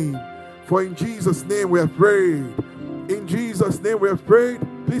your name. For in Jesus' name we have prayed. In Jesus' name we have prayed.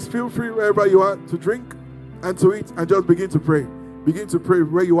 Please feel free wherever you are to drink and to eat and just begin to pray. Begin to pray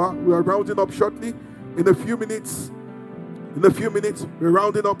where you are. We are rounding up shortly. In a few minutes. We're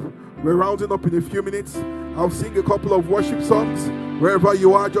rounding up. We're rounding up in a few minutes. I'll sing a couple of worship songs. Wherever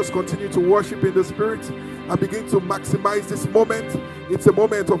you are, just continue to worship in the Spirit and begin to maximize this moment. It's a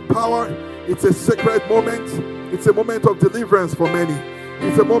moment of power. It's a sacred moment. It's a moment of deliverance for many.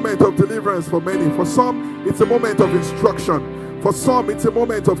 It's a moment of deliverance for many. For some, it's a moment of instruction. For some, it's a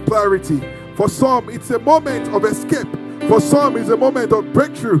moment of clarity. For some, it's a moment of escape. For some, it's a moment of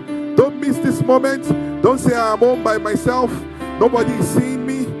breakthrough. Don't miss this moment. Don't say, I'm home by myself. Nobody is seeing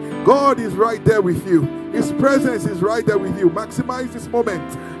me. God is right there with you. His presence is right there with you. Maximize this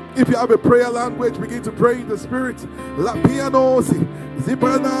moment. If you have a prayer language, begin to pray in the Spirit. La pianosi,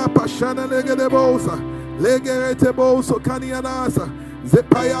 zibrana pashana legedebosa, legereteboso kanianasa,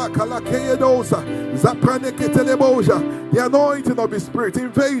 zepaya kalakeyedosa, zapraneketeleboja. The anointing of His Spirit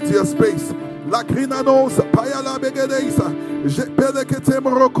invades your space. La grinanosa, payala begedesa,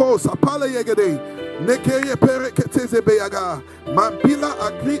 jepeleketemorokosa, palayegede. Nekeye pereketeze beyaga, mampila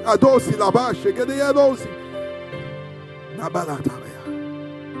agri adosi labashe gedeyadosi, nabalata.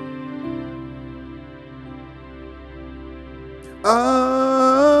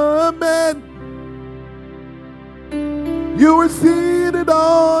 Amen. You are seated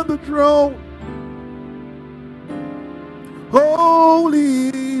on the throne. Holy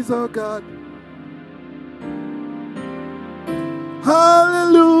is our God.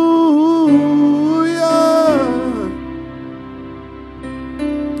 Hallelujah.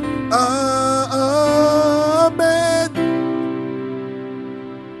 Amen.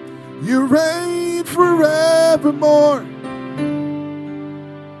 You reign forevermore.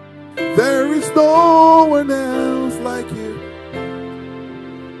 There is no one else like you.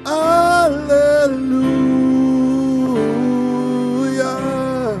 Hallelujah.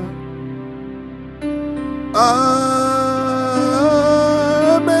 Amen.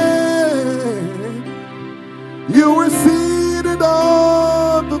 You are seated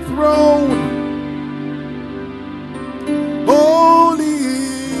on the throne. Holy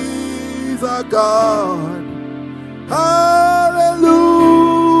is our God. Hallelujah.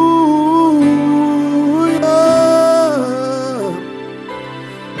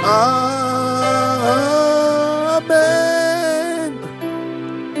 Amen.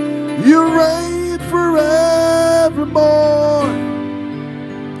 You reign forevermore,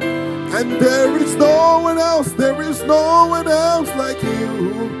 and there is no one else. There is no one else like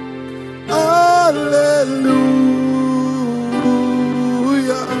you. Hallelujah.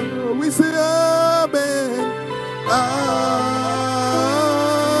 We say amen.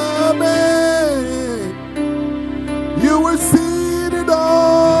 Amen. You were seated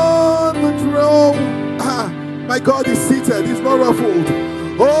on the throne. My God is seated. He's not ruffled.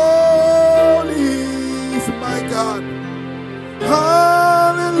 Holy is my God.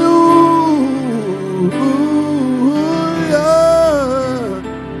 Hallelujah.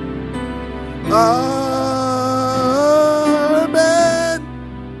 Amen.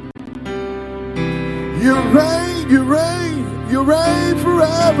 You reign, you reign, you reign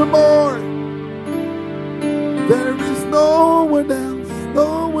forevermore. There is no one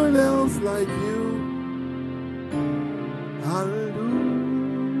else like you. Hallelujah.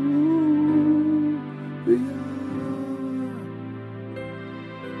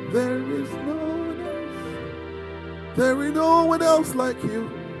 There is no one else. There is no one else like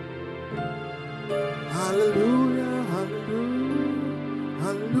you. Hallelujah, hallelujah,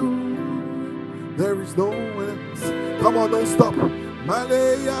 hallelujah. There is no one else. Come on, don't stop.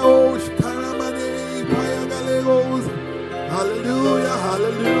 Hallelujah,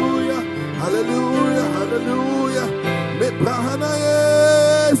 hallelujah, hallelujah, hallelujah.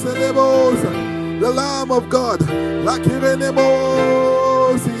 The Lamb of God.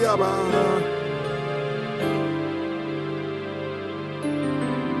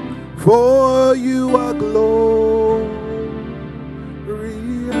 For you are glorious.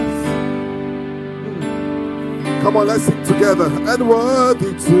 Come on, let's sing together. And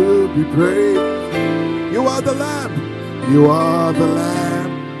worthy to be praised. You are the Lamb. You are the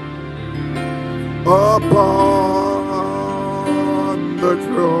Lamb upon the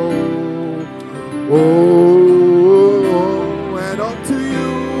throne. Oh, and unto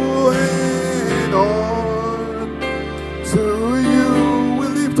you and unto you we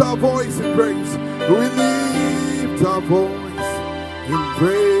lift our voice in praise. We lift our voice in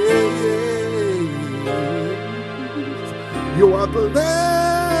praise. You are the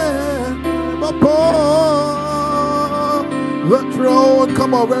Lamb upon the throne.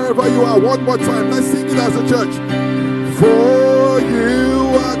 Come on, wherever you are, one more time. Let's sing it as a church. For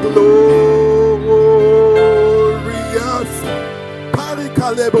you are glorious.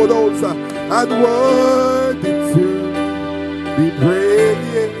 and worthy to be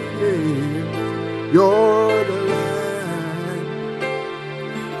praised. You're the Lamb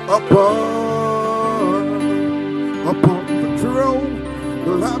upon the throne,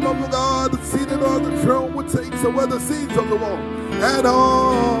 the Lamb of God seated on the throne, who takes away the sins of the world, and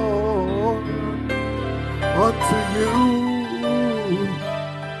all unto you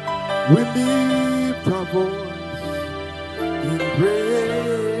we lift our voice in praise.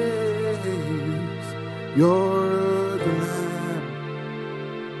 You're the Lamb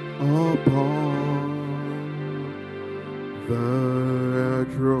upon the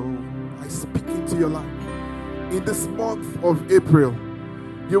throne. I speak into your life. In this month of April,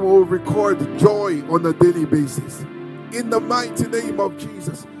 you will record joy on a daily basis. In the mighty name of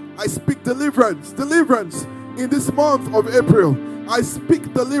Jesus, I speak deliverance in this month of April. I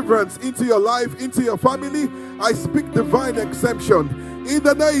speak deliverance into your life, into your family. I speak divine exemption in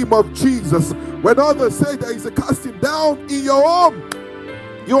the name of Jesus. When others say there is a casting down in your home,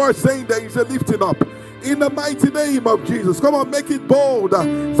 you are saying there is a lifting up. In the mighty name of Jesus. Come on, make it bold.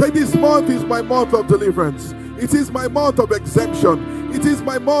 Say, this month is my month of deliverance. It is my month of exemption. It is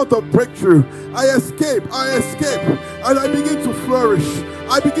my month of breakthrough. I escape, and I begin to flourish.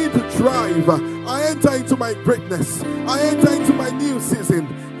 I begin to thrive. I enter into my greatness. I enter into my new season.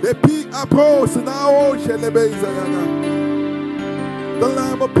 The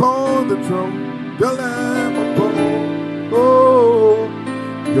Lamb upon the throne. The Lamb upon. Oh,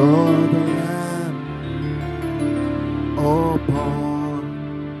 you're the Lamb upon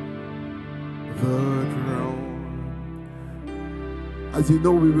the throne. As you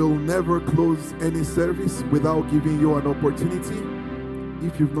know, we will never close any service without giving you an opportunity.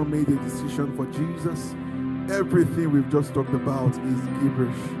 If you've not made a decision for Jesus, everything we've just talked about is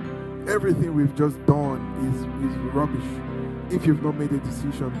gibberish. Everything we've just done is rubbish. If you've not made a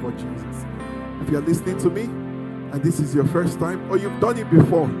decision for Jesus. If you're listening to me, and this is your first time, or you've done it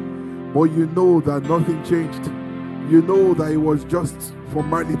before, but you know that nothing changed. You know that it was just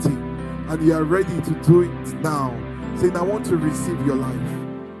formality, and you are ready to do it now. Saying, I want to receive your life.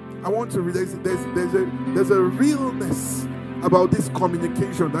 I want to, there's a realness about this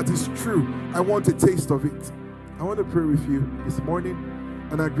communication that is true. I want a taste of it. I want to pray with you this morning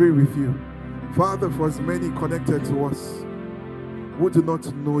and agree with you. Father, for as many connected to us who do not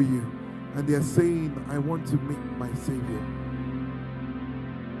know you, and they are saying, I want to meet my Savior.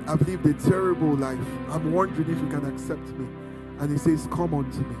 I've lived a terrible life. I'm wondering if you can accept me. And he says, come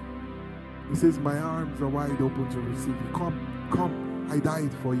unto me. He says, my arms are wide open to receive you. Come, I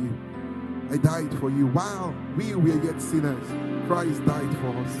died for you. I died for you. While we were yet sinners, Christ died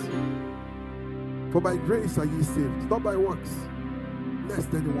for us. For by grace are ye saved, not by works,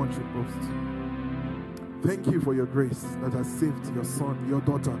 lest anyone should boast. Thank you for your grace that has saved your son, your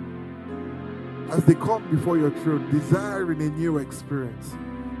daughter. As they come before your throne, desiring a new experience,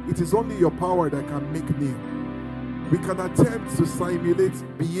 it is only your power that can make new. We can attempt to simulate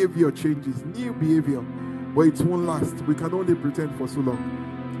behavior changes, new behavior, but it won't last. We can only pretend for so long.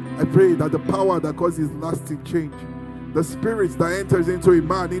 I pray that the power that causes lasting change, the spirit that enters into a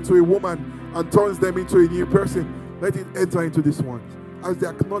man, into a woman, and turns them into a new person, let it enter into this one. As they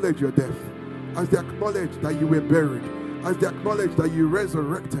acknowledge your death, as they acknowledge that you were buried, as they acknowledge that you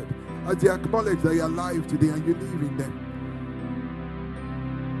resurrected, as they acknowledge that you are alive today and you live in them,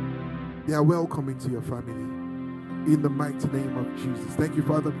 they are welcome into your family. In the mighty name of Jesus. Thank you,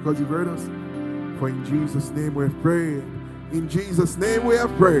 Father, because you've heard us. For in Jesus' name we have prayed. In Jesus' name we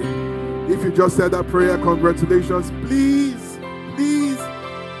have prayed. If you just said that prayer, congratulations. Please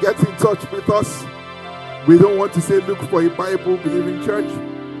get in touch with us. We don't want to say look for a Bible-believing church.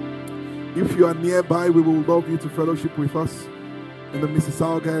 If you are nearby, we will love you to fellowship with us in the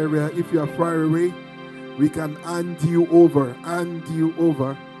Mississauga area. If you are far away, we can hand you over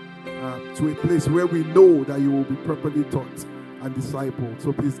to a place where we know that you will be properly taught and discipled.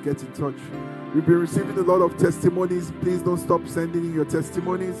 So please get in touch. We've been receiving a lot of testimonies. Please don't stop sending in your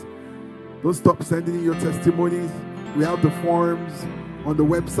testimonies. Don't stop sending in your testimonies. We have the forms on the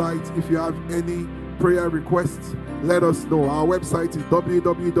website. If you have any prayer requests, let us know. Our website is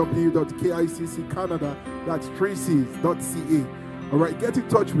www.kicccanada.ca. All right, get in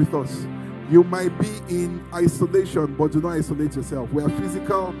touch with us. You might be in isolation, but do not isolate yourself. We are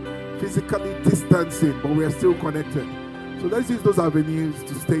physically distancing, but we are still connected. So let's use those avenues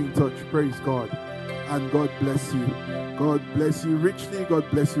to stay in touch. Praise God. And God bless you. God bless you richly. God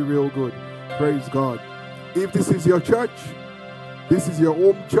bless you real good. Praise God. If this is your church, this is your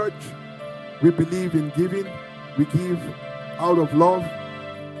home church, we believe in giving. We give out of love.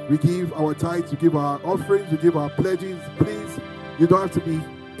 We give our tithes. We give our offerings. We give our pledges. Please, You don't have to be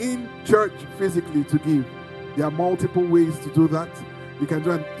in church physically to give. There are multiple ways to do that. You can do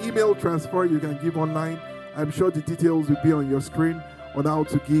an email transfer. You can give online. I'm sure the details will be on your screen on how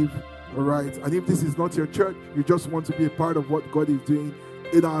to give. All right. And if this is not your church, you just want to be a part of what God is doing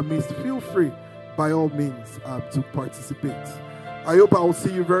in our midst, feel free, by all means, to participate. I hope I will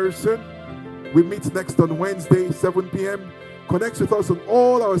see you very soon. We meet next on Wednesday, 7 p.m. Connect with us on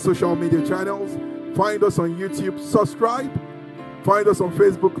all our social media channels. Find us on YouTube. Subscribe. Find us on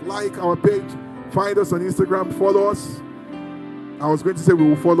Facebook. Like our page. Find us on Instagram. Follow us. I was going to say we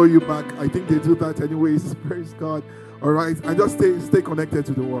will follow you back. I think they do that anyways. Praise God. All right. And just stay connected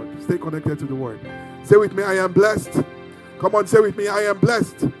to the word. Stay connected to the word. Say with me, I am blessed. Come on, say with me, I am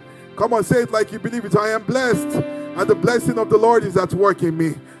blessed. Come on, say it like you believe it. I am blessed. And the blessing of the Lord is at work in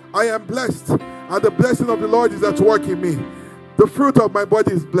me. I am blessed. And the blessing of the Lord is at work in me. The fruit of my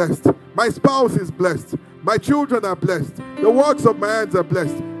body is blessed. My spouse is blessed. My children are blessed. The works of my hands are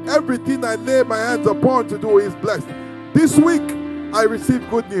blessed. Everything I lay my hands upon to do is blessed. This week, I receive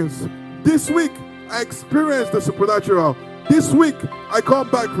good news. This week, I experience the supernatural. This week, I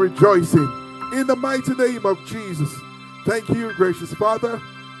come back rejoicing. In the mighty name of Jesus. Thank you, gracious Father,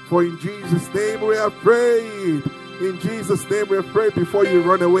 for in Jesus' name we have prayed. In Jesus' name we have prayed. Before you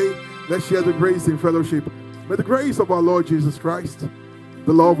run away, let's share the grace in fellowship. May the grace of our Lord Jesus Christ,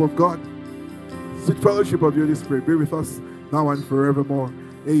 the love of God, sweet fellowship of the Holy Spirit be with us now and forevermore.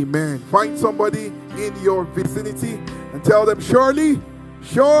 Amen. Find somebody in your vicinity and tell them, surely,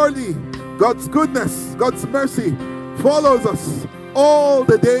 surely, God's goodness, God's mercy follows us all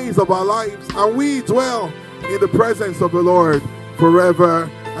the days of our lives, and we dwell in the presence of the Lord forever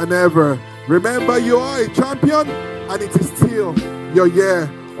and ever. Remember, you are a champion, and it is still your year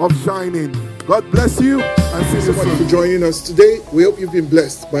of shining. God bless you, and see you soon. For joining us today. We hope you've been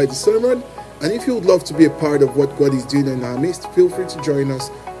blessed by the sermon. And if you would love to be a part of what God is doing in our midst, feel free to join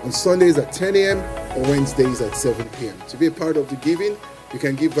us on Sundays at 10 a.m. or Wednesdays at 7 p.m. To be a part of the giving, you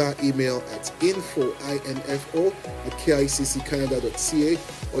can give our email at info@kicccanada.ca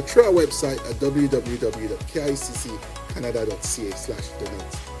or through our website at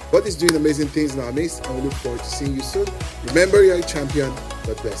www.kicccanada.ca/donate. God is doing amazing things in our midst, and we look forward to seeing you soon. Remember, you're a champion.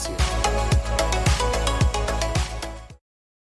 God bless you.